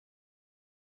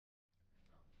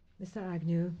Mr.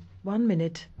 Agnew, 1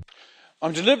 minute.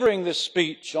 I'm delivering this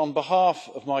speech on behalf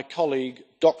of my colleague,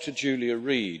 Dr. Julia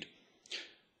Reid.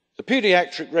 The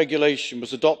paediatric regulation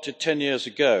was adopted 10 years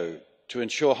ago to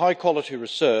ensure high-quality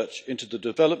research into the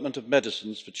development of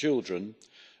medicines for children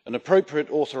and appropriate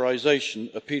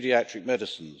authorisation of paediatric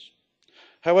medicines.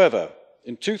 However,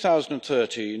 in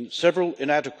 2013, several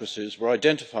inadequacies were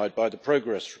identified by the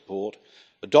progress report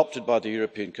adopted by the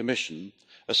European Commission,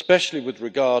 especially with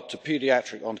regard to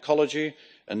paediatric oncology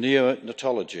and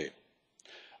neonatology.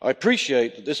 I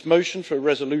appreciate that this motion for a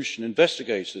resolution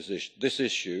investigates this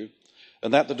issue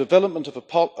and that the development of a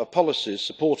policy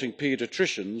supporting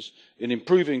paediatricians in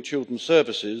improving children's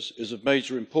services is of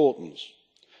major importance.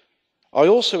 I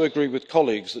also agree with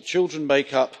colleagues that children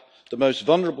make up the most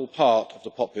vulnerable part of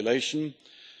the population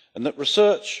and that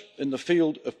research in the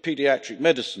field of paediatric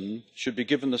medicine should be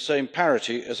given the same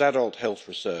parity as adult health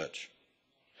research.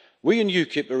 We in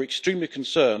UKIP are extremely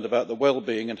concerned about the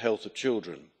well-being and health of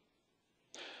children.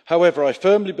 However, I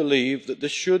firmly believe that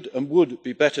this should and would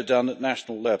be better done at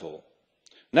national level.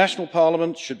 National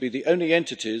parliaments should be the only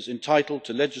entities entitled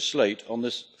to legislate on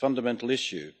this fundamental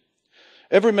issue.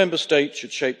 Every member state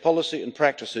should shape policy and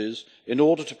practices in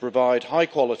order to provide high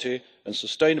quality and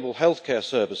sustainable healthcare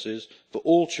services for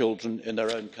all children in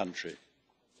their own country.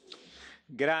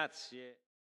 Grazie.